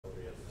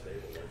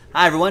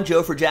Hi everyone,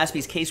 Joe for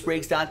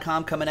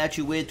JaspysCaseBreaks.com coming at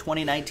you with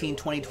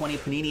 2019-2020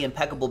 Panini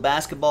Impeccable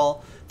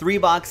Basketball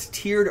 3-box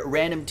tiered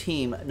random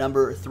team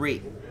number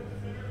 3.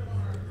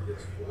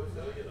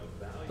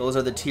 Those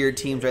are the tiered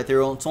teams right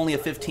there. It's only a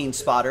 15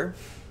 spotter.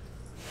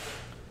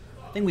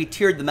 I think we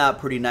tiered them out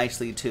pretty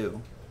nicely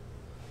too.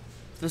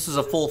 If this is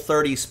a full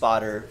 30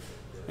 spotter,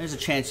 there's a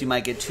chance you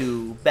might get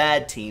 2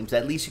 bad teams.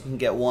 At least you can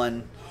get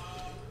 1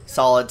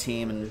 solid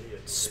team and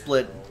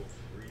split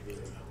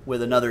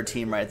with another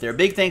team right there.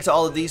 Big thanks to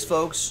all of these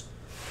folks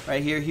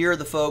right here. Here are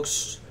the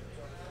folks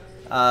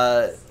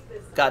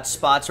got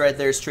spots right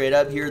there straight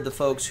up. Here are the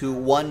folks who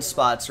won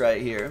spots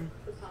right here.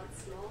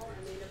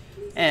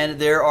 And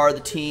there are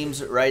the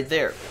teams right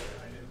there.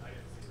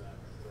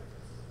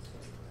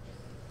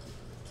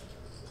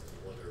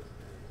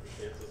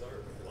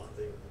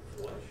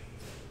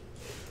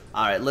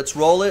 All right, let's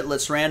roll it.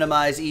 Let's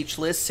randomize each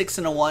list. 6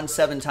 and a 1,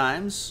 7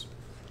 times.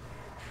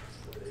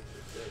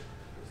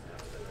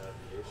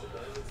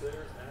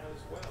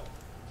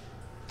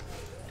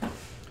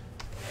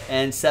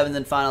 And 7th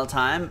and final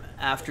time.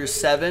 After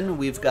 7,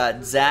 we've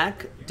got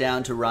Zach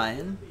down to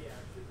Ryan.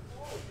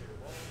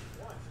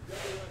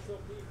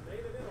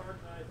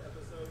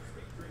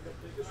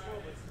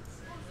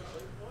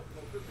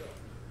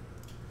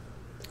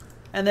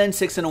 And then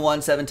 6 and a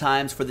 1, 7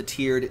 times for the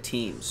tiered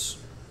teams.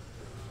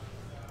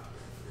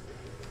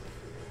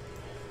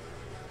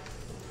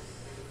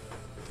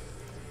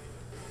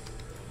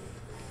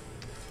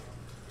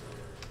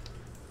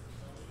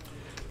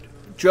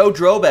 Joe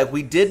Drobeck,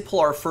 we did pull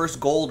our first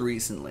gold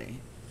recently.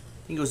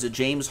 I think it was a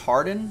James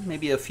Harden,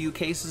 maybe a few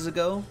cases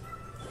ago.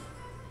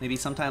 Maybe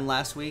sometime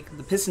last week.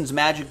 The Pistons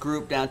Magic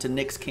group down to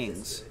Knicks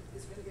Kings.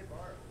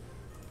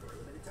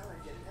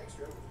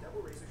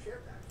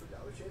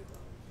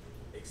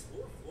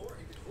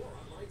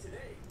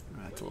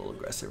 That's a little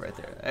aggressive right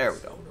there. There we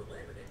go.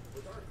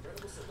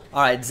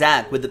 All right,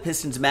 Zach with the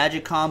Pistons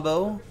Magic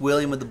combo,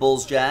 William with the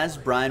Bulls Jazz,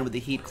 Brian with the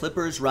Heat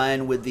Clippers,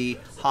 Ryan with the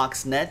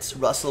Hawks Nets,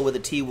 Russell with the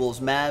T-Wolves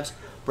Mavs,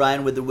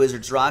 Brian with the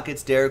Wizards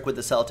Rockets, Derek with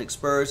the Celtics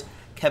Spurs,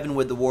 Kevin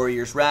with the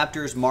Warriors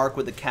Raptors, Mark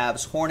with the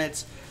Cavs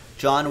Hornets,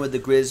 John with the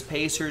Grizz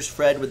Pacers,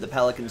 Fred with the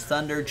Pelicans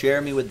Thunder,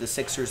 Jeremy with the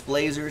Sixers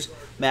Blazers,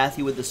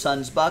 Matthew with the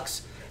Suns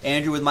Bucks,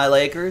 Andrew with my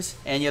Lakers,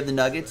 and you have the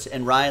Nuggets,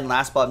 and Ryan,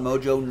 last spot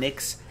mojo,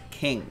 Knicks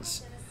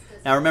Kings.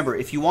 Now remember,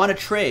 if you want to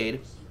trade,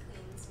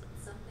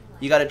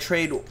 you got to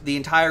trade the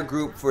entire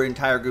group for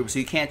entire group, so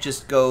you can't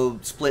just go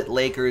split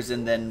Lakers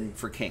and then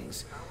for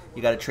Kings.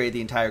 You got to trade the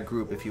entire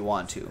group if you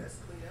want to.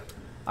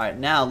 All right,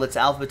 now let's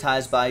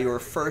alphabetize by your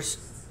first,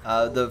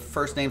 the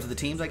first names of the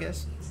teams, I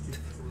guess,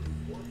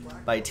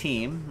 by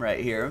team right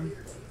here.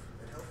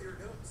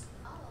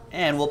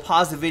 And we'll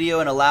pause the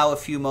video and allow a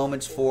few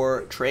moments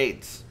for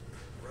trades.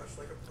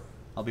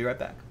 I'll be right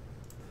back.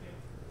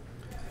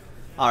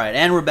 All right,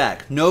 and we're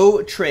back.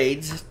 No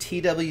trades.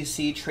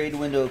 TWC trade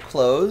window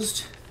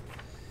closed.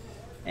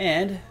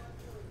 And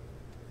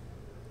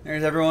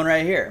there's everyone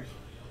right here.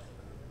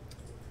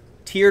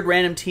 Tiered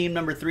random team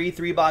number 3,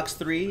 3-box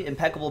 3.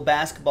 Impeccable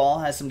Basketball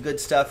has some good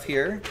stuff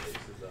here.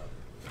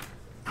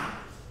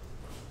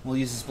 We'll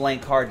use this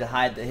blank card to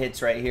hide the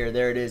hits right here.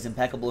 There it is,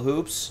 Impeccable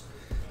Hoops.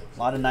 A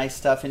lot of nice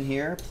stuff in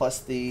here, plus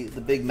the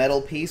big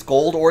metal piece,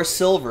 gold or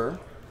silver.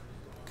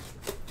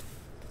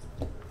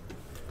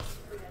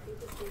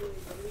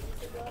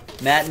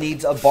 Matt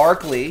needs a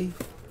Barkley.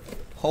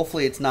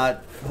 Hopefully it's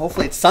not,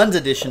 hopefully it's Suns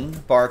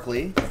edition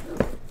Barkley.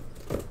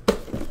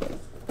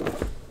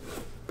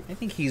 I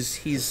think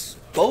he's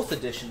both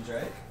editions,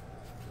 right?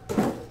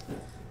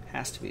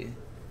 Has to be.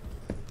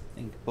 I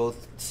think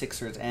both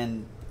Sixers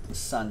and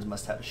Suns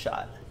must have a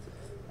shot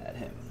at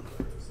him.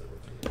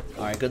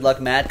 All right, good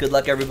luck, Matt. Good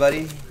luck,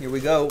 everybody. Here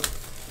we go.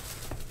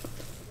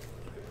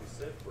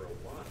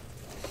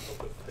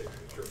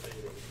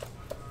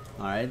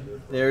 All right,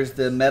 there's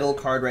the metal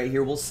card right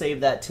here. We'll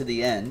save that to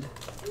the end.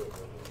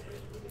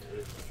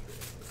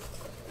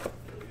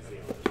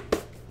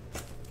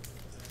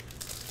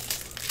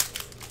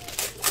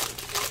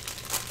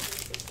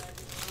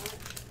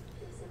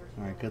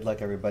 All right, good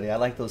luck, everybody. I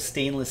like those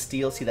stainless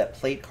steel. See that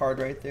plate card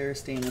right there?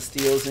 Stainless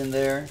steel's in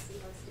there.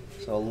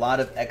 So a lot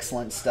of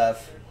excellent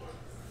stuff.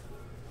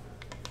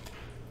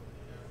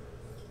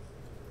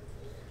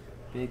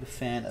 Big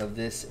fan of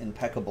this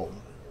Impeccable.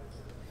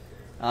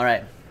 All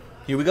right,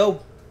 here we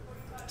go.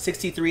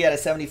 63 out of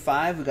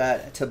 75. We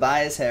got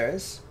Tobias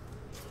Harris.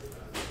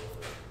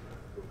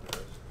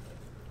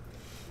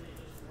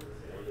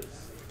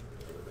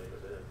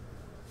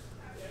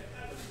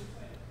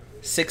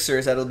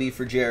 Sixers, that'll be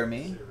for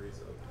Jeremy.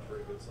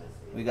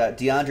 We got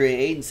DeAndre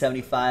Ayton,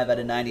 75 out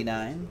of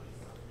 99.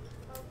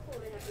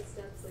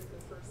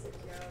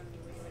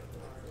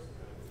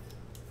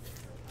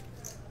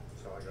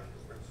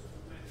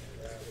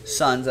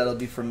 Suns, that'll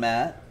be for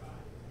Matt.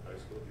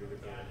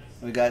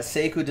 We got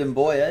Sekou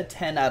Doumbouya,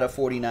 10 out of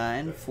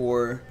 49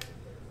 for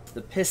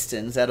the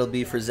Pistons. That'll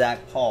be for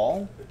Zach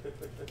Paul.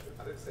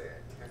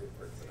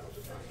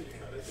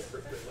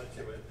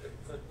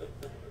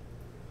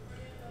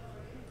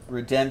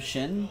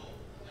 Redemption.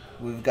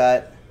 We've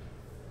got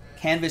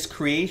Canvas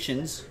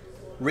Creations,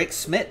 Rick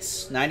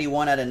Smits,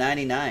 91 out of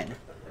 99.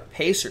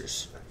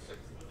 Pacers.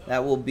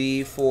 That will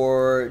be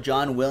for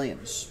John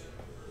Williams.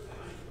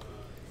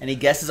 Any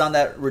guesses on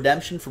that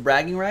redemption for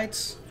bragging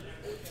rights?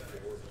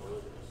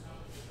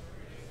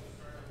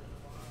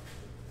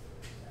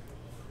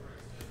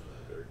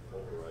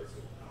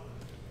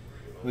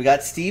 We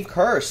got Steve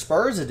Kerr,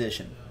 Spurs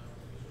edition.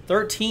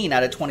 13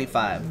 out of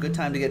 25. Good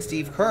time to get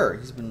Steve Kerr.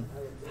 He's been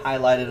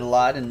highlighted a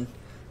lot in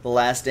The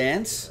Last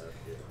Dance.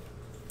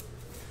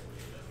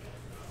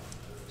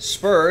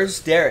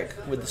 Spurs, Derek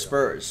with the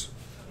Spurs.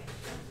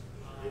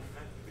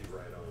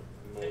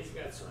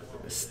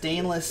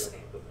 Stainless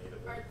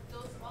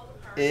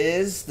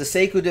is the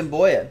Sekou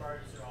Demboya.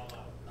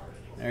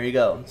 There you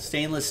go.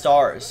 Stainless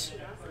stars.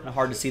 Kind of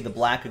hard to see the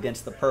black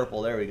against the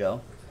purple. There we go.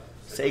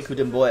 Sekou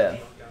Demboya.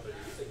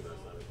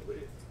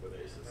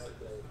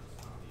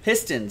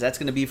 Pistons. That's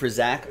going to be for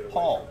Zach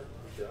Paul.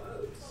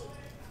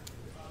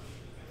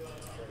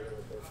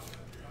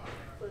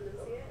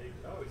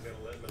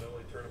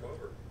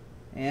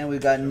 And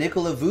we've got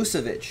Nikola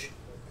Vucevic.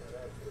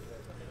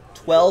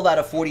 12 out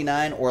of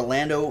 49,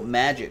 Orlando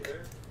Magic.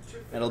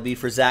 That'll be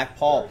for Zach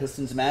Paul,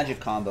 Pistons Magic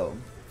combo.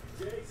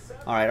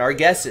 All right, our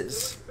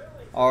guesses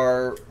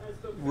are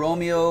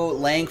Romeo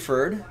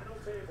Langford,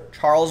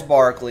 Charles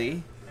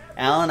Barkley,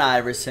 Allen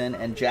Iverson,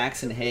 and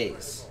Jackson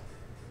Hayes.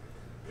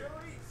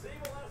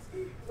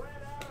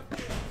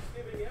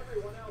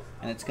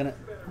 And it's going to...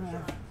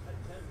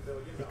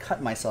 I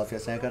cut myself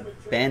yesterday. I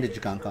got bandage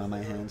gunk on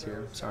my hands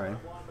here. Sorry.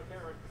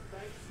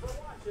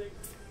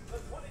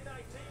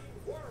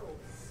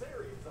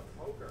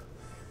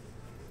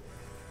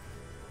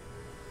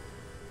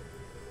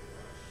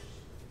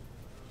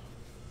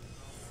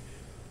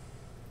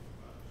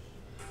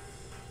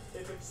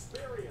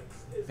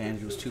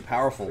 Bandage was too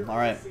powerful. All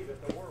right.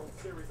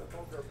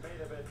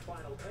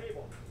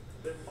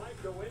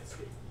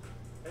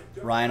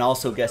 Ryan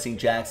also guessing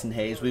Jackson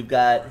Hayes. We've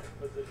got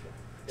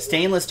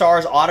Stainless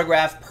Stars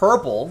autographed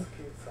purple.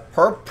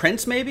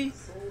 Prince maybe?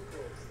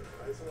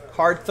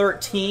 Card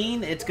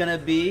 13. It's going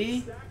to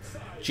be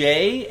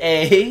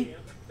J.A.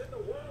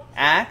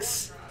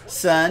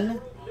 Axson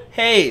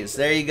Hayes.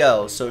 There you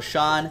go. So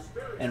Sean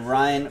and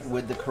Ryan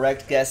with the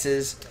correct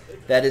guesses.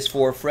 That is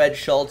for Fred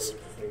Schultz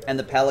and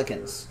the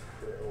Pelicans.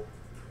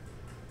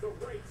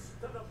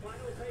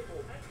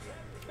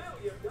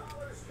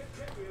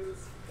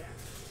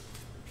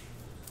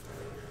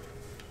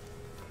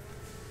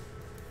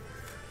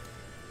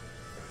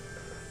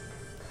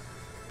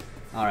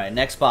 All right,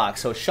 next box.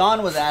 So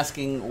Sean was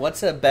asking,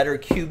 what's a better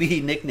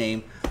QB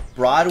nickname,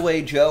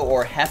 Broadway Joe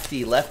or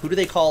Hefty Left? Who do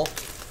they call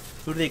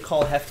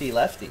Hefty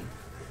Lefty?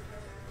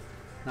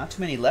 Not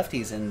too many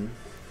lefties and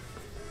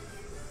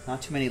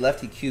not too many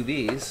lefty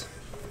QBs.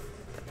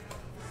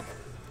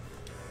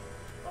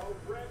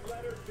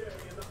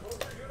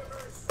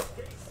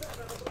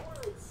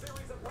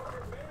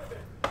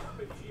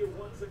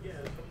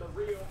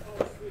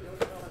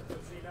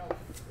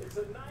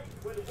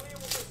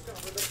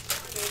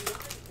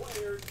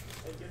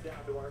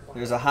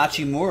 There's a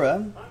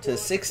Hachimura to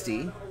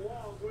 60.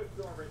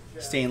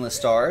 Stainless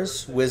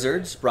Stars.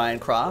 Wizards, Brian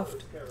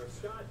Croft.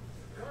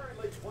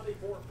 Currently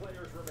 24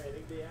 players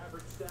remaining. The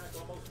average stack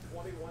almost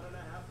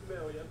 21.5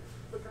 million.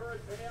 The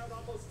current payout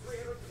almost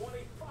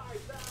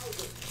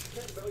 325,000.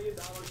 $10 million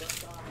up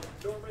top.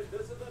 Norman,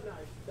 this is a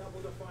night that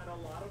will define a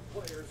lot of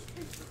players'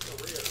 future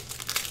careers.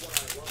 What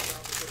I love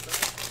about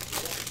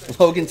this event.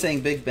 Logan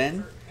saying Big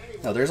Ben?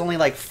 No, there's only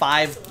like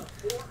 5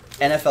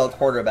 NFL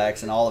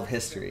quarterbacks in all of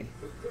history.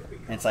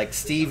 And it's like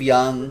Steve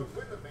Young,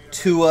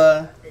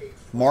 Tua,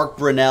 Mark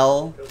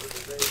Brunell,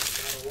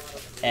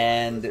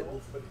 and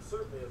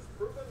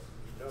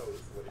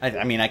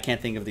I mean, I can't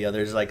think of the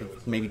others,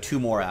 like maybe 2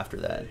 more after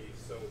that.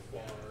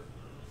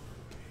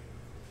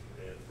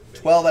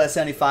 12 out of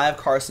 75,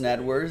 Carson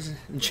Edwards.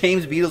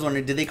 James Beatles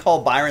wondering, did they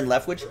call Byron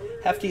Leftwich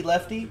Hefty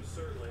Lefty?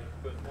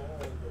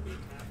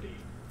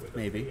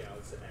 Maybe.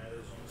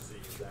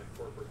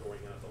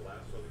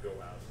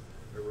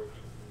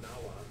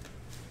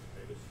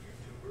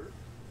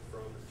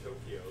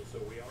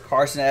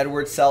 Carson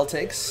Edwards,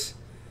 Celtics.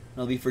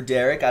 It'll be for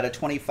Derek. Out of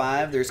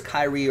 25, there's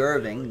Kyrie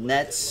Irving,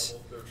 Nets.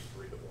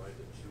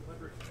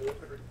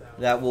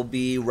 That will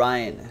be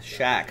Ryan,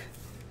 Shaq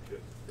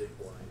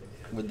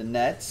with the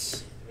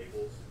Nets.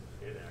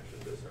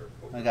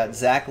 I got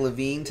Zach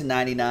LaVine to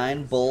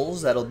 99,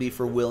 Bulls. That'll be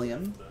for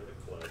William.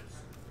 A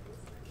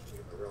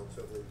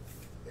relatively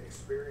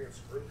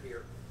inexperienced group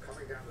here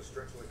coming down the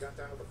stretch. We got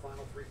down to the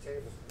final 3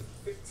 tables.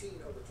 15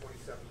 of the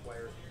 27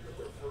 players with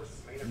their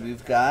first main event.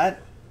 We've got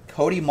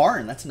Cody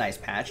Martin. That's a nice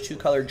patch.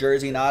 2-color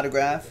jersey and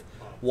autograph.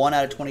 1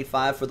 out of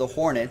 25 for the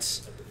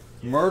Hornets.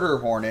 Murder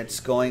Hornets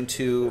going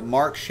to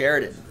Mark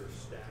Sheridan.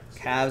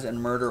 Cavs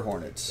and Murder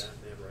Hornets.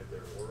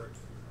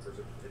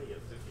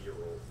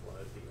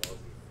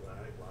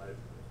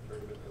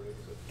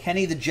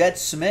 Kenny the Jet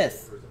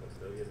Smith.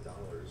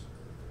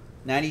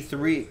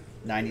 93.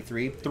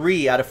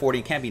 3 out of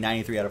 40. Can't be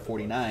 93 out of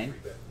 49.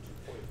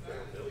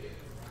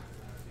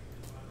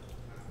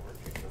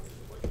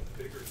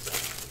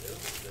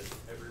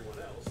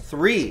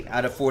 3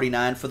 out of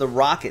 49 for the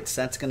Rockets.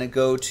 That's going to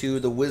go to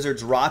the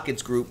Wizards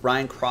Rockets group,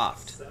 Brian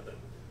Croft.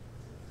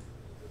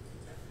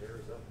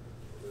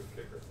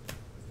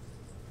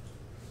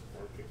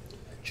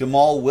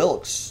 Jamal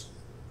Wilkes,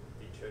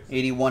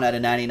 81 out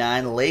of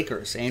 99,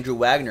 Lakers. Andrew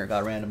Wagner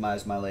got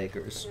randomized my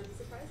Lakers.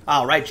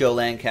 All right, Joe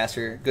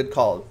Lancaster, good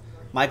call.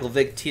 Michael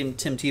Vick, Tim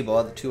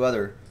Tebow, the 2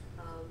 other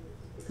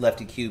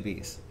lefty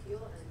QBs.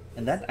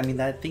 And that, I mean,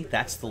 I think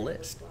that's the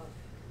list.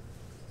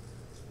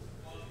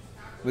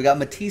 We got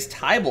Matisse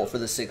Thybulle for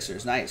the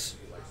Sixers. Nice.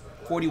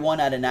 41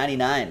 out of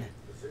 99.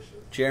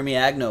 Jeremy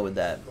Agnew with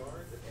that.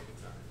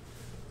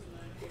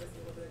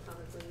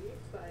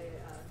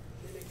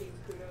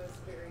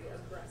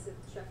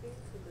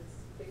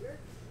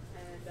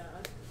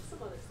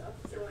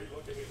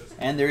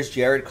 And there's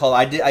Jared Cole.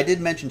 I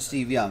did mention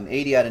Steve Young.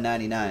 80 out of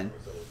 99.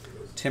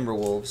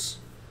 Timberwolves.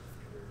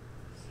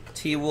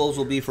 T-Wolves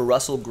will be for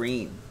Russell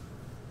Green.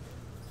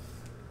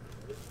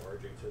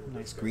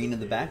 Nice green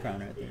in the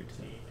background right there, too.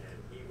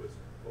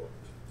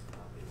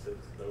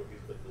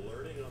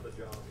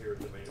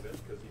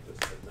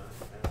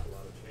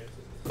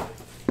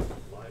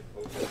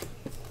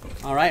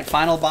 All right,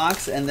 final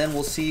box, and then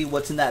we'll see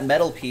what's in that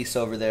metal piece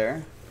over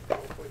there.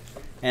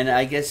 And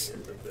I guess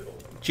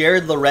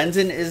Jared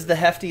Lorenzen is the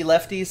hefty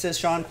lefty, says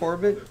Sean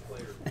Corbett.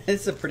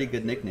 It's a pretty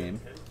good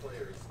nickname.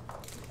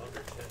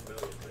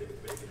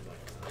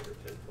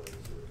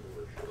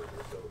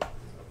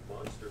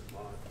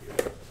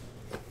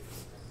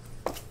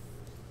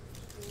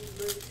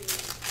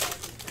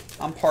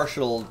 I'm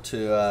partial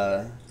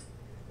to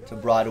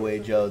Broadway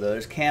Joe, though.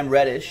 There's Cam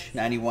Reddish,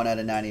 91 out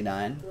of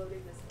 99.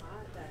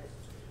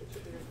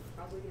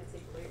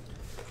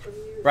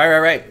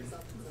 Right.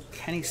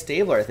 Kenny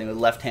Stabler, I think, was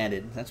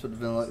left-handed. That's what it's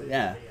been.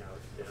 Yeah.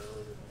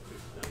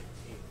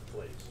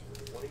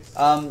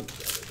 I'm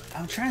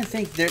trying to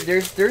think.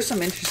 There's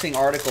some interesting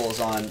articles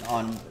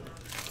on.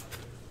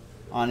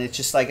 It's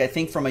just like I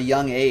think from a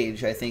young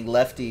age, I think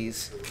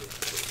lefties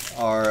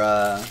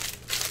are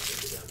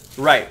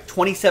right.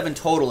 27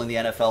 total in the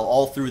NFL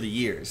all through the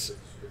years,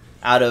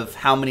 out of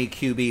how many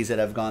QBs that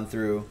have gone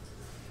through.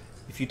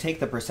 If you take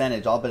the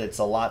percentage, I'll bet it's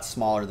a lot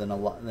smaller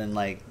than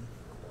like.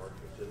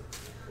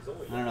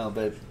 I don't know,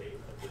 but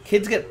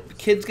kids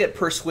get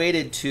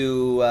persuaded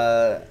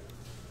to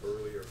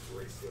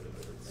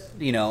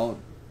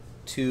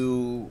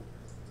to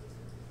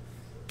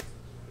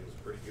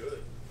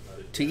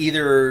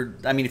either,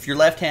 I mean, if you're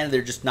left-handed,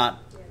 they're just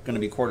not going to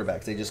be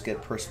quarterbacks. They just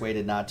get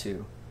persuaded not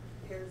to.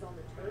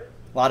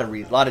 A lot of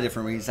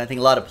different reasons. I think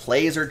a lot of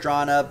plays are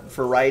drawn up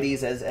for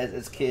righties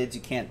as kids.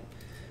 You can't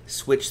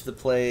switch the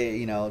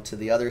play, to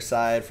the other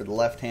side for the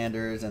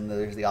left-handers, and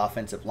there's the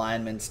offensive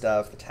lineman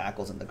stuff, the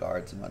tackles and the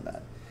guards and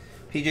whatnot.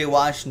 P.J.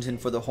 Washington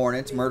for the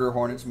Hornets, Murder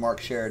Hornets,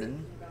 Mark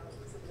Sheridan.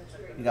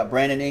 You got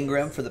Brandon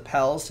Ingram for the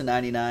Pels to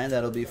 99.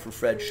 That'll be for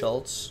Fred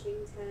Schultz.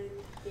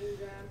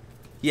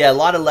 Yeah, a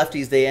lot of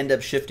lefties, they end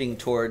up shifting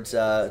towards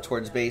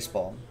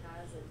baseball.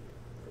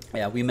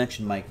 Yeah, we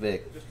mentioned Mike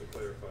Vick.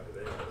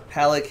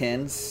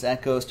 Pelicans,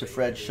 that goes to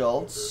Fred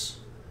Schultz.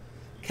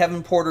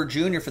 Kevin Porter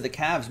Jr. for the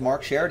Cavs,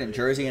 Mark Sheridan,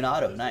 jersey and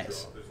auto,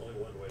 nice.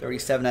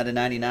 37 out of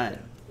 99.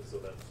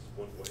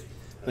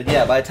 But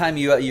yeah, by the time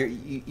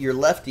you're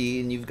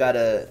lefty and you've got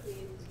a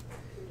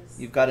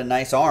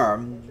nice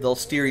arm, they'll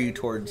steer you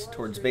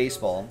towards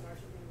baseball.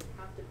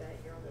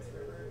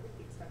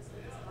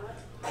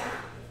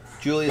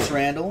 Julius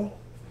Randle.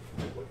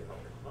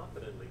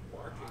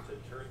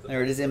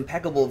 There it is,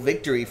 impeccable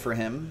victory for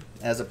him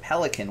as a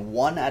Pelican,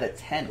 1 out of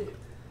 10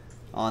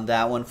 on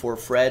that one for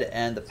Fred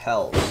and the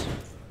Pels.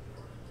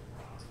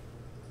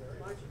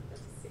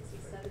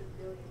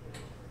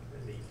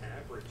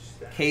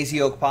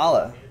 KZ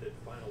Okpala,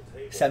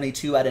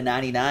 72 out of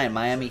 99,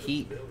 Miami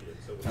Heat.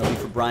 That'll be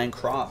for Brian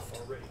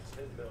Croft.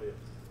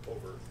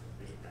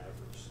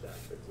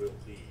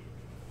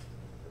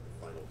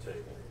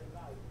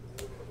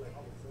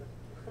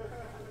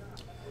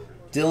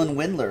 Dylan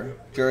Windler,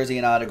 jersey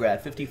and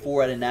autograph,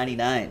 54 out of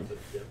 99.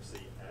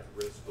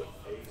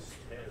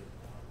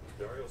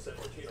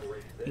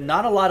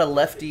 Not a lot of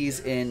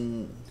lefties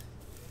in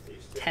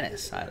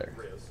tennis either.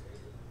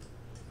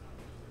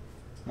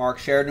 Mark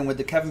Sheridan with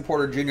the Kevin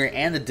Porter Jr.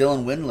 and the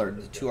Dylan Windler,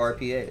 the 2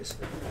 RPAs.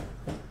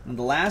 And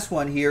the last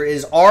one here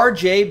is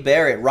R.J.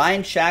 Barrett.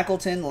 Ryan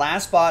Shackleton,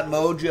 last spot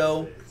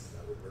mojo.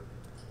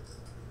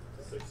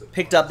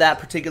 Picked up that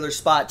particular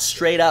spot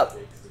straight up.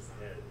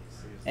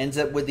 Ends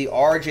up with the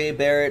R.J.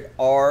 Barrett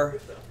RPA.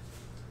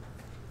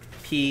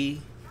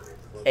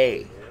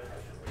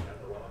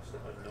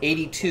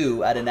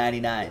 82 out of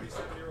 99.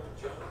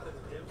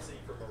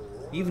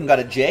 You even got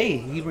a J.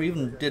 He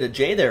even did a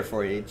J there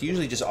for you. It's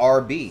usually just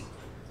RB.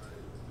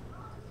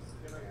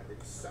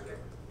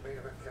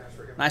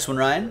 Nice one,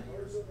 Ryan.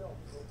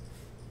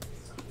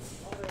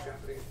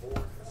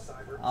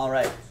 All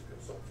right.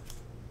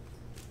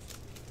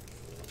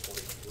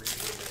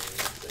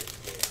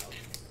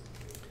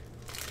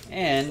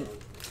 And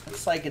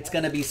looks like it's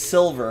going to be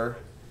silver.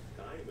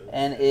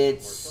 And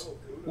it's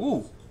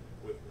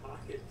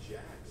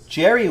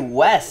Jerry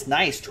West,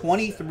 nice.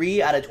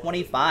 23 out of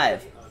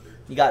 25.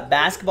 You got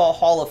Basketball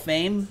Hall of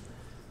Fame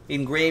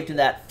engraved in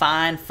that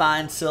fine,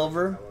 fine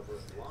silver.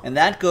 And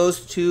that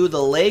goes to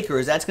the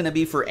Lakers. That's going to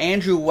be for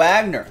Andrew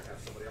Wagner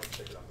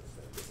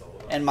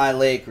and my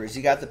Lakers.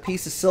 You got the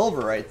piece of silver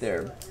right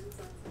there.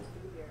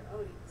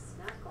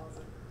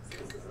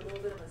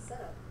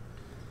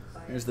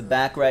 There's the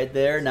back right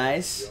there.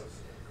 Nice.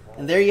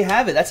 And there you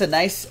have it. That's a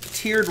nice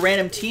tiered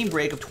random team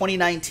break of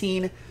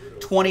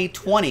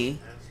 2019-2020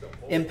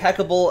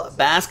 Impeccable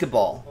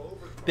Basketball.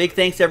 Big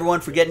thanks to everyone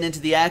for getting into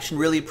the action.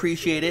 Really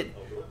appreciate it.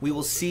 We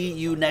will see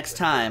you next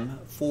time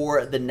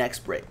for the next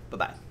break.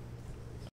 Bye-bye.